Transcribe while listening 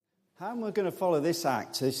How am I going to follow this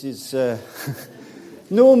act? This is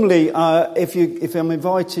normally if I'm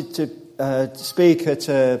invited to speak at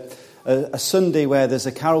a Sunday where there's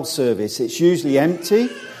a carol service, it's usually empty,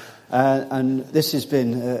 and this has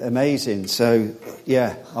been amazing. So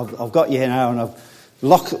yeah, I've got you here now, and I've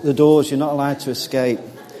locked the doors. You're not allowed to escape.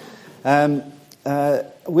 As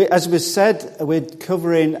was said, we're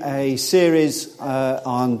covering a series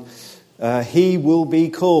on He Will Be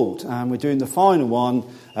Called, and we're doing the final one.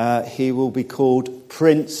 He will be called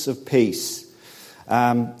Prince of Peace.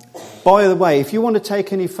 By the way, if you want to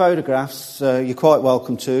take any photographs, you're quite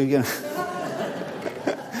welcome to. You know.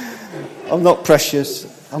 I'm not precious.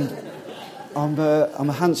 I'm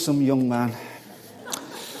a handsome young man.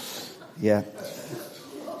 Yeah.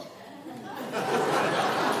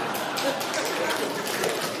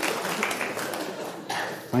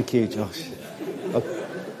 Thank you, Josh.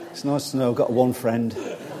 It's nice to know I've got one friend.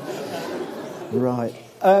 Right.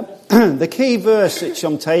 The key verse which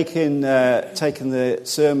I'm taking the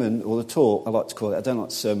sermon, or the talk, I like to call it. I don't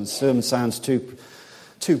like sermon. Sermon sounds too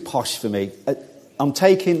posh for me. I'm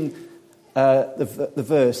taking the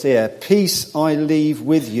verse here. Peace I leave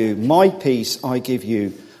with you. My peace I give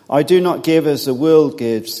you. I do not give as the world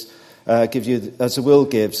gives. Give you as the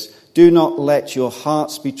world gives. Do not let your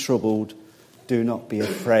hearts be troubled. Do not be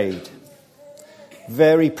afraid.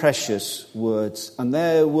 Very precious words, and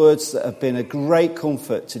they're words that have been a great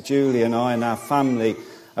comfort to Julie and I and our family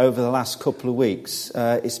over the last couple of weeks.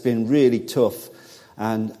 It's been really tough,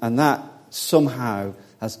 and that somehow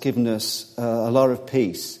has given us a lot of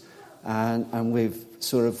peace, and we've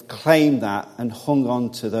sort of claimed that and hung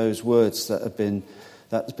on to those words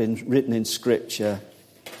that's been written in Scripture.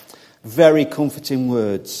 Very comforting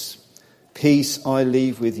words. Peace I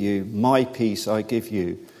leave with you, my peace I give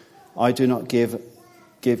you. I do not give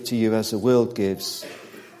to you as the world gives.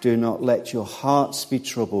 Do not let your hearts be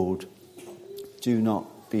troubled. Do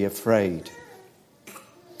not be afraid.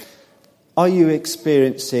 Are you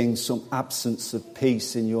experiencing some absence of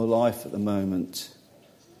peace in your life at the moment?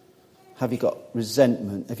 Have you got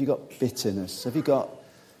resentment? Have you got bitterness? Have you got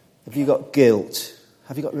guilt?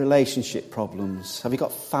 Have you got relationship problems? Have you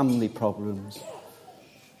got family problems?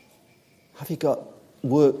 Have you got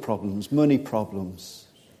work problems, money problems?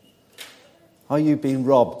 Are you being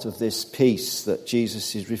robbed of this peace that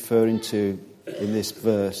Jesus is referring to in this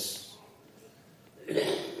verse?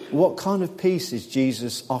 What kind of peace is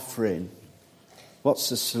Jesus offering? What's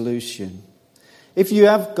the solution? If you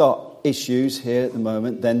have got issues here at the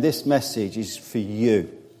moment, then this message is for you.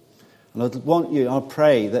 And I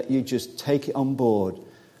pray that you just take it on board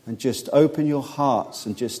and just open your hearts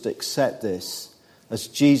and just accept this as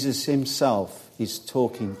Jesus himself is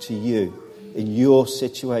talking to you in your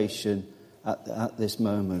situation at this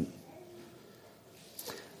moment.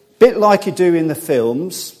 Bit like you do in the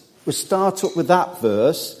films, we'll start up with that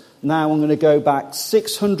verse. Now I'm going to go back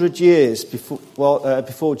 600 years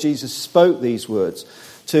before Jesus spoke these words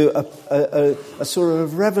to a sort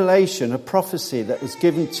of revelation, a prophecy that was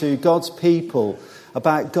given to God's people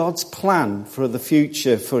about God's plan for the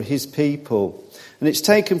future for his people. And it's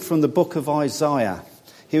taken from the book of Isaiah.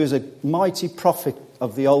 He was a mighty prophet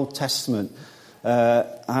of the Old Testament.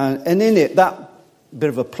 And in it, that bit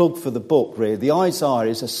of a plug for the book, really. The Isaiah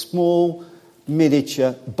is a small,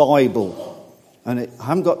 miniature Bible. And I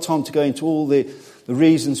haven't got time to go into all the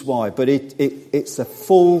reasons why, but it's a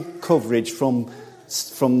full coverage from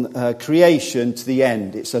creation to the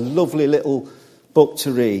end. It's a lovely little book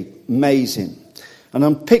to read. Amazing. And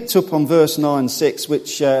I'm picked up on verse 9-6,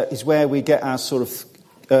 which is where we get our sort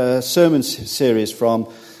of sermon series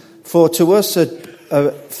from. For to us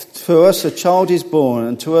a child is born,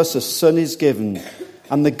 and to us a son is given,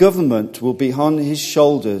 and the government will be on his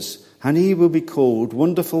shoulders, and he will be called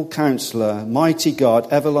Wonderful Counselor, Mighty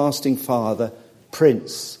God, Everlasting Father,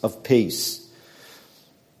 Prince of Peace.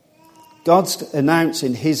 God's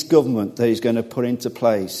announcing his government that he's going to put into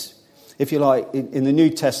place. If you like, in the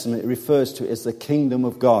New Testament, it refers to it as the kingdom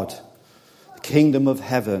of God, the kingdom of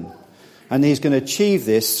heaven. And he's going to achieve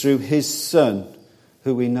this through his Son,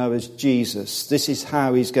 who we know as Jesus. This is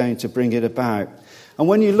how he's going to bring it about. And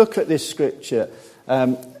when you look at this scripture,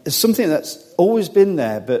 it's something that's always been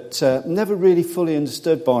there, but never really fully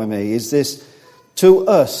understood by me, is this: to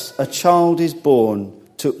us a child is born,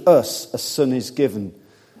 to us a son is given.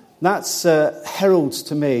 That's heralds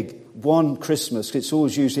to me one Christmas. It's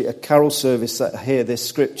always usually a carol service that I hear this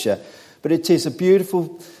scripture. But it is a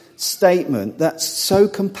beautiful statement that's so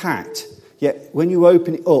compact, yet when you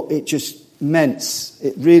open it up, it just immense.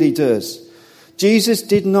 It really does. Jesus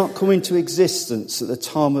did not come into existence at the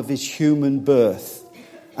time of his human birth.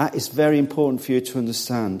 That is very important for you to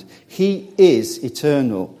understand. He is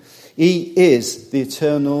eternal. He is the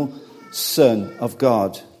eternal Son of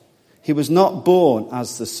God. He was not born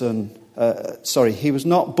as the Son. He was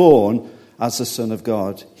not born as the Son of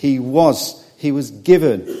God. He was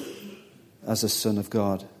given as a Son of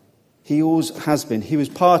God. He always has been. He was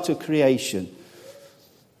part of creation.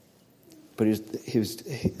 But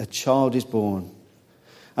a child is born.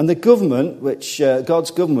 And the government, which God's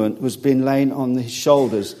government was being laid on his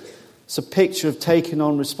shoulders. It's a picture of taking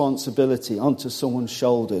on responsibility onto someone's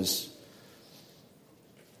shoulders.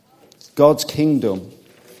 God's kingdom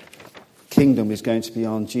is going to be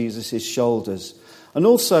on Jesus' shoulders. And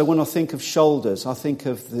also, when I think of shoulders, I think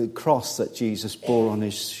of the cross that Jesus bore on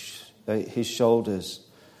his shoulders.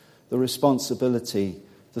 The responsibility,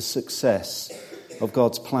 the success of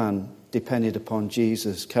God's plan depended upon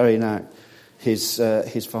Jesus carrying out his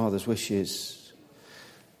Father's wishes.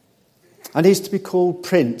 And he's to be called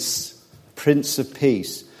Prince of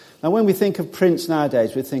Peace. Now, when we think of prince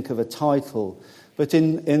nowadays, we think of a title. But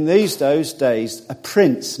in those days, a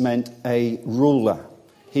prince meant a ruler.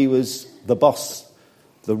 He was the boss,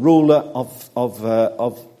 the ruler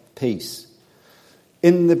of peace.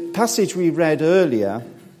 In the passage we read earlier,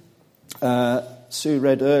 Sue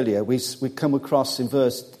read earlier, we come across in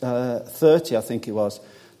verse 30, I think it was,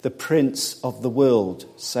 the prince of the world,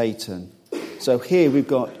 Satan. So here we've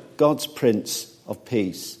got God's Prince of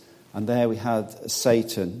Peace. And there we had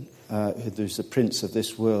Satan, who's the prince of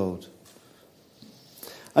this world.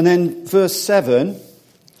 And then verse 7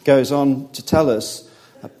 goes on to tell us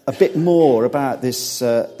a bit more about this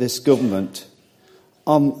government.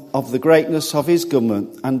 Of the greatness of his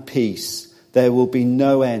government and peace, there will be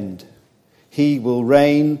no end. He will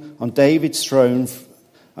reign on David's throne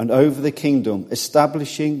and over the kingdom,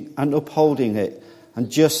 establishing and upholding it, and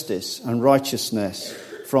justice and righteousness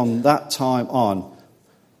from that time on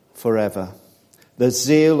forever. The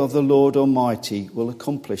zeal of the Lord Almighty will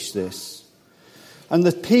accomplish this. And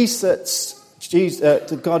the peace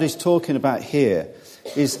that God is talking about here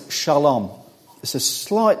is shalom. It's a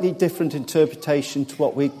slightly different interpretation to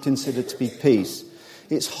what we consider to be peace.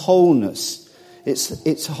 It's wholeness.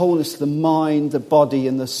 It's wholeness of the mind, the body,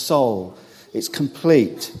 and the soul. It's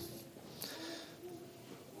complete.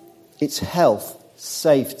 It's health,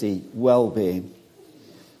 safety, well-being.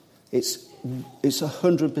 It's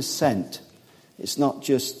 100%. It's not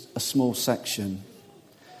just a small section.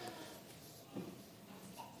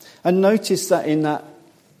 And notice that in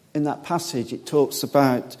that passage it talks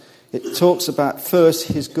about first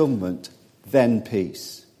his government, then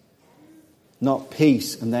peace. Not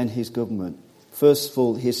peace and then his government. First of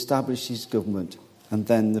all, he established his government and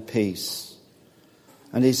then the peace.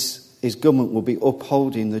 And his government will be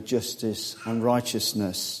upholding the justice and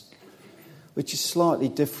righteousness, which is slightly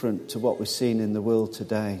different to what we're seeing in the world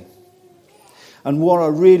today. And what I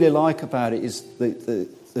really like about it is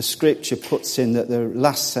the scripture puts in that the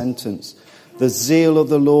last sentence, the zeal of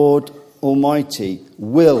the Lord Almighty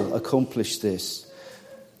will accomplish this.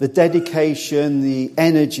 The dedication, the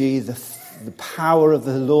energy, the power of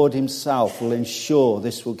the Lord himself will ensure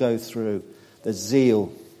this will go through. The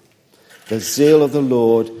zeal of the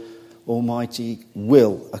Lord Almighty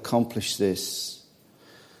will accomplish this.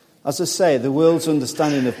 As I say, the world's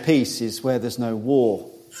understanding of peace is where there's no war,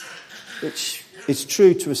 which is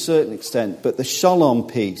true to a certain extent, but the shalom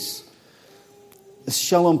peace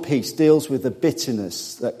deals with the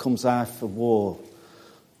bitterness that comes out of war,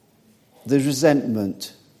 the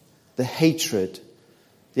resentment, the hatred,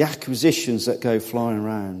 the accusations that go flying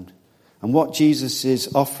around. And what Jesus is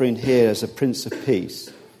offering here as a Prince of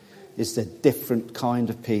Peace is the different kind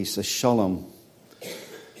of peace, a shalom.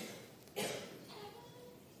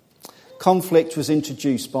 Conflict was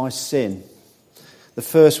introduced by sin. The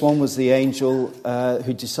first one was the angel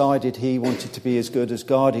who decided he wanted to be as good as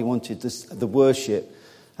God. He wanted the worship,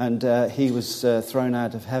 and he was thrown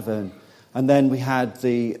out of heaven. And then we had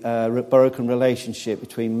the broken relationship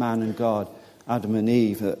between man and God. Adam and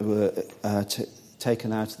Eve were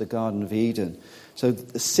taken out of the Garden of Eden. So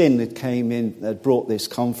the sin that came in that brought this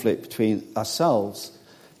conflict between ourselves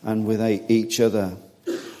and with each other.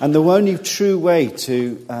 And the only true way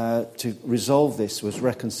to resolve this was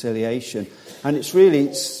reconciliation. And it's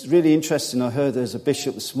really interesting. I heard there's a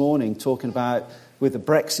bishop this morning talking about, with the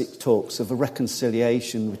Brexit talks, of a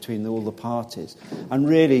reconciliation between all the parties. And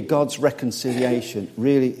really, God's reconciliation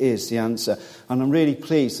really is the answer. And I'm really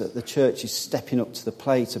pleased that the church is stepping up to the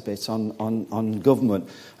plate a bit on government.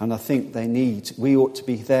 And I think we ought to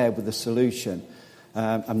be there with the solution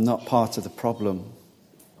and not part of the problem.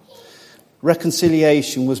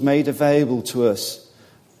 Reconciliation was made available to us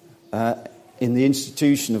in the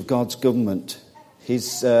institution of God's government,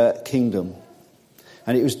 his kingdom.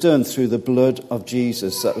 And it was done through the blood of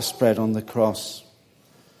Jesus that was spread on the cross.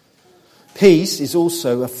 Peace is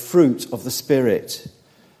also a fruit of the Spirit,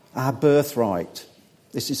 our birthright.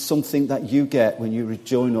 This is something that you get when you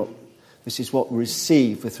join up. This is what we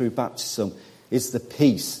receive through baptism, is the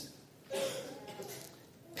peace.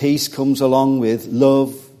 Peace comes along with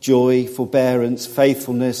love, joy, forbearance,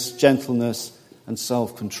 faithfulness, gentleness, and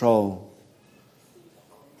self-control.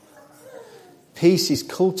 Peace is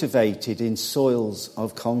cultivated in soils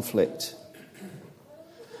of conflict.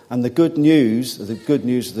 And the good news of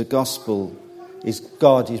the gospel is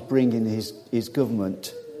God is bringing his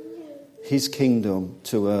government, his kingdom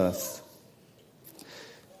to earth.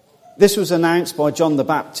 This was announced by John the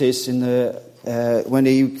Baptist when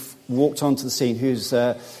he walked onto the scene, who's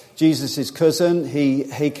Jesus' cousin.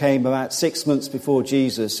 He came about 6 months before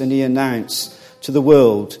Jesus, and he announced to the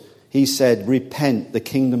world, he said, "Repent, the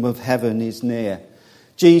kingdom of heaven is near."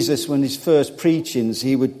 Jesus, when his first preachings,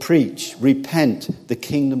 he would preach, "Repent, the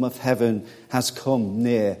kingdom of heaven has come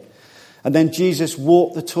near." And then Jesus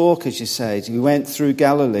walked the talk, as you said. He went through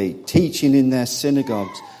Galilee, teaching in their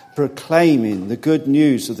synagogues, proclaiming the good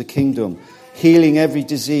news of the kingdom, healing every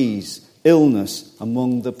disease, illness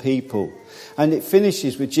among the people. And it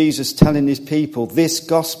finishes with Jesus telling his people, this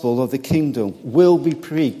gospel of the kingdom will be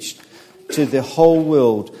preached to the whole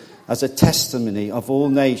world as a testimony of all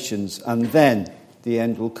nations, and then the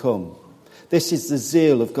end will come. This is the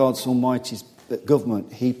zeal of God's almighty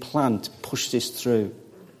government. He planned to push this through.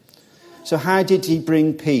 So how did he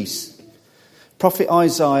bring peace? Prophet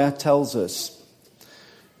Isaiah tells us,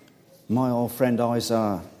 my old friend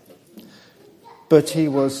Isaiah, but he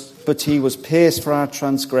was pierced for our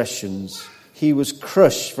transgressions, he was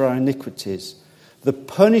crushed for our iniquities. The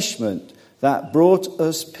punishment that brought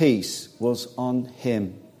us peace was on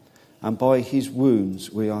him, and by his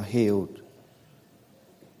wounds we are healed.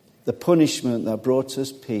 The punishment that brought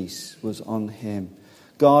us peace was on him.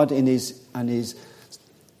 God in his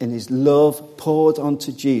love poured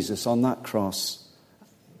onto Jesus on that cross.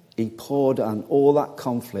 He poured on all that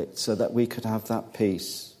conflict so that we could have that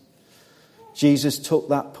peace. Jesus took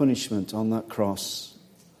that punishment on that cross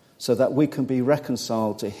so that we can be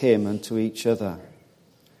reconciled to him and to each other.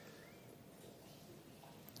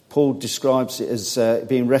 Paul describes it as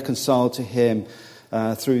being reconciled to him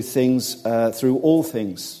through all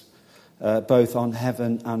things, both on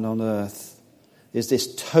heaven and on earth. There's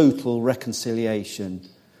this total reconciliation.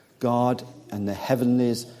 God and the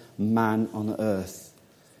heavenlies, man on earth.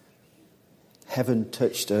 Heaven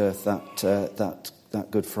touched earth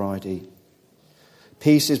that Good Friday.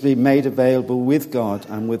 Peace has been made available with God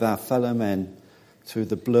and with our fellow men through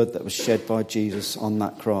the blood that was shed by Jesus on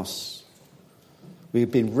that cross. We've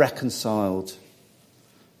been reconciled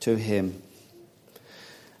to him.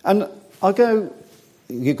 And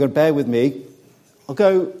you've got to bear with me, I'll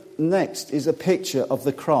go next is a picture of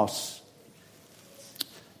the cross.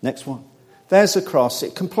 Next one. There's a cross.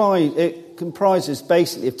 It comprises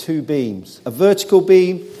basically of two beams, a vertical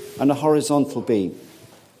beam and a horizontal beam.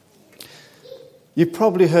 You've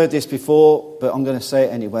probably heard this before, but I'm going to say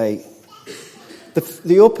it anyway.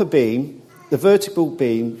 The upper beam, the vertical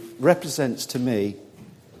beam, represents to me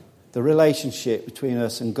the relationship between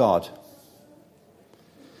us and God.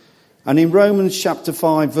 And in Romans chapter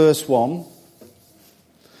 5, verse 1,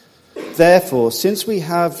 therefore, since we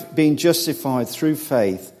have been justified through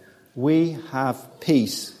faith, we have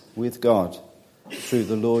peace with God through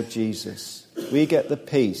the Lord Jesus. We get the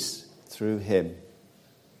peace through him,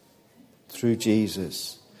 through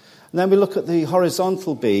Jesus. And then we look at the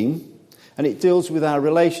horizontal beam, and it deals with our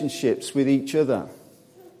relationships with each other.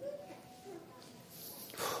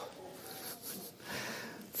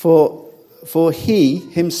 For he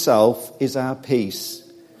himself is our peace,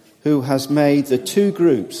 who has made the two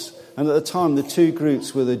groups, and at the time the two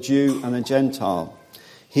groups were the Jew and the Gentile.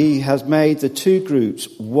 He has made the two groups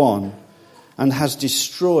one and has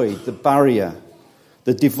destroyed the barrier,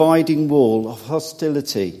 the dividing wall of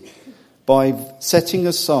hostility, by setting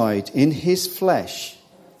aside in his flesh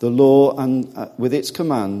the law and with its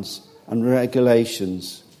commands and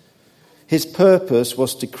regulations. His purpose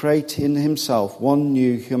was to create in himself one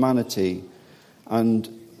new humanity, and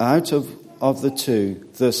out of the two,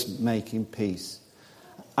 thus making peace.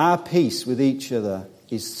 Our peace with each other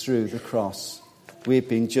is through the cross. We've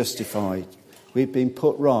been justified. We've been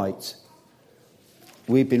put right.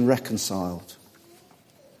 We've been reconciled.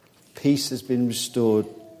 Peace has been restored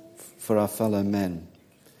for our fellow men.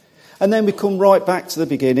 And then we come right back to the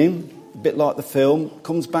beginning, a bit like the film,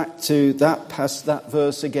 comes back to that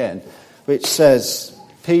verse again, which says,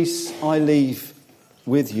 peace I leave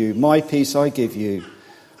with you, my peace I give you.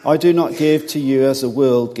 I do not give to you as the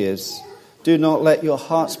world gives. Do not let your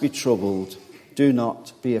hearts be troubled. Do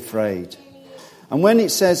not be afraid. And when it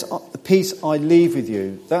says, the peace I leave with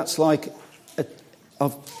you, that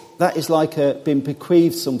is like being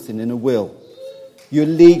bequeathed something in a will. You're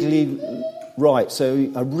legally right.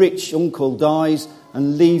 So a rich uncle dies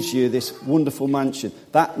and leaves you this wonderful mansion.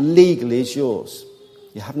 That legally is yours.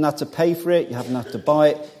 You haven't had to pay for it. You haven't had to buy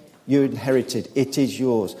it. You inherited. It is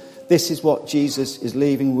yours. This is what Jesus is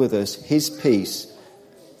leaving with us. His peace.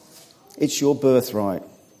 It's your birthright.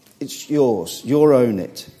 It's yours. You own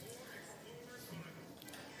it.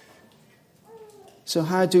 So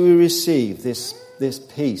how do we receive this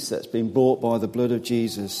peace that's been brought by the blood of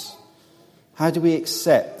Jesus? How do we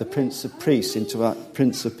accept the Prince of Peace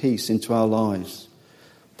into our lives?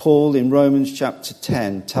 Paul in Romans chapter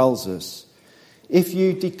 10 tells us, if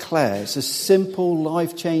you declare, it's a simple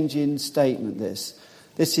life-changing statement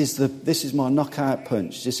this is my knockout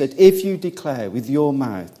punch. He said, if you declare with your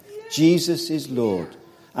mouth, Jesus is Lord,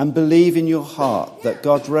 and believe in your heart that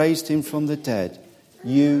God raised him from the dead,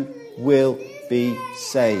 you will be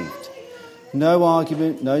saved. No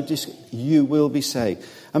argument, you will be saved.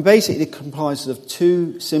 And basically it comprises of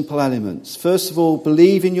two simple elements. First of all,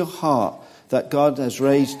 believe in your heart that God has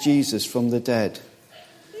raised Jesus from the dead.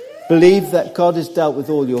 Believe that God has dealt with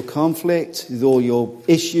all your conflict, with all your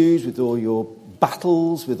issues, with all your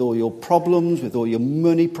battles, with all your problems, with all your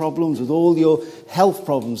money problems, with all your health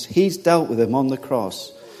problems. He's dealt with them on the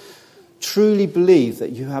cross. Truly believe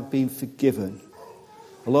that you have been forgiven.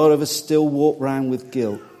 A lot of us still walk around with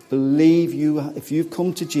guilt. Believe if you've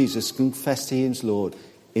come to Jesus, confess He is Lord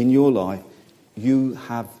in your life, you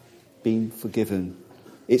have been forgiven.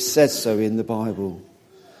 It says so in the Bible.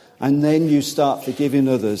 And then you start forgiving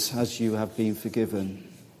others as you have been forgiven.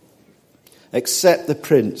 Accept the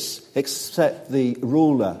Prince, accept the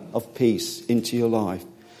ruler of peace into your life.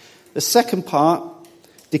 The second part,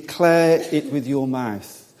 declare it with your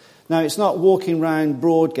mouth. Now, it's not walking around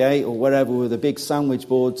Broadgate or wherever with a big sandwich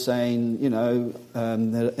board saying,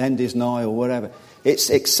 the end is nigh or whatever. It's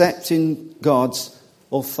accepting God's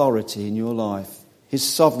authority in your life, His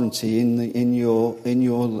sovereignty in your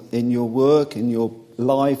work, in your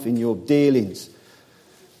life, in your dealings.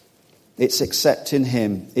 It's accepting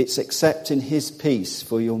Him. It's accepting His peace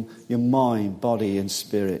for your mind, body and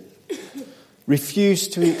spirit. Refuse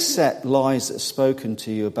to accept lies that are spoken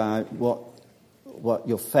to you about what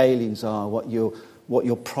your failings are, what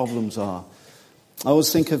your problems are. I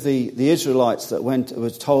always think of the Israelites that were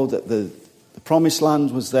told that the promised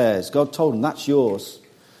land was theirs. God told them, that's yours.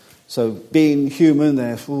 So being human,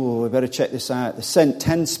 we better check this out. They sent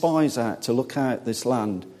 10 spies out to look out this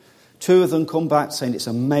land. 2 of them come back saying it's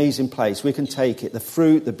an amazing place. We can take it. The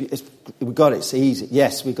fruit, we got it. It's easy.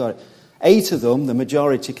 Yes, we got it. 8 of them, the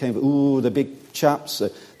majority came, the big chaps.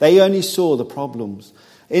 They only saw the problems.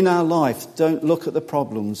 In our life, don't look at the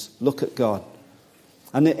problems. Look at God.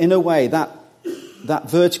 And in a way, that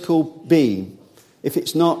vertical beam, if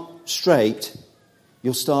it's not straight,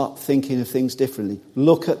 you'll start thinking of things differently.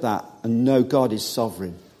 Look at that and know God is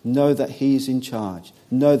sovereign. Know that He's in charge.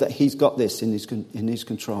 Know that He's got this in His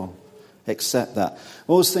control. Accept that. I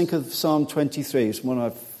always think of Psalm 23. It's one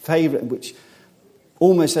of my favourite, which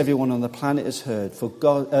almost everyone on the planet has heard. For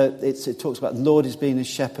God, it talks about the Lord as being a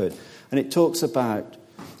shepherd. And it talks about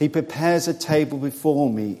He prepares a table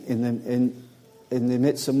before me in the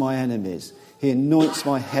midst of my enemies. He anoints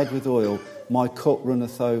my head with oil. My cup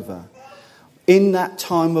runneth over. In that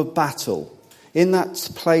time of battle, in that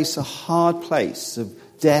place, a hard place of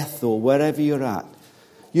death or wherever you're at,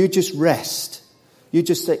 you just rest. You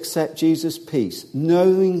just accept Jesus' peace,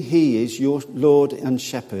 knowing He is your Lord and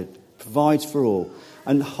Shepherd, provides for all.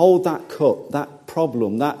 And hold that cup, that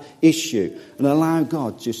problem, that issue, and allow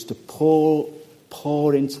God just to pour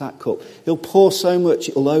into that cup. He'll pour so much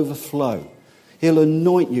it'll overflow. He'll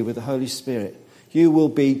anoint you with the Holy Spirit. You will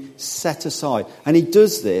be set aside. And He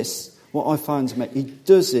does this, what I find He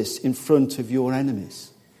does this in front of your enemies.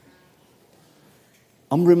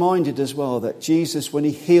 I'm reminded as well that Jesus, when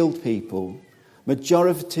He healed people,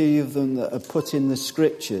 majority of them that are put in the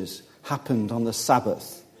scriptures happened on the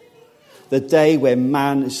Sabbath, the day when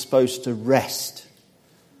man is supposed to rest.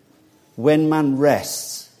 When man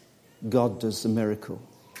rests, God does the miracle.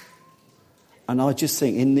 And I just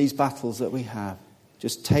think in these battles that we have,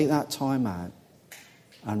 just take that time out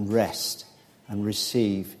and rest and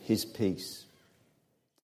receive His peace.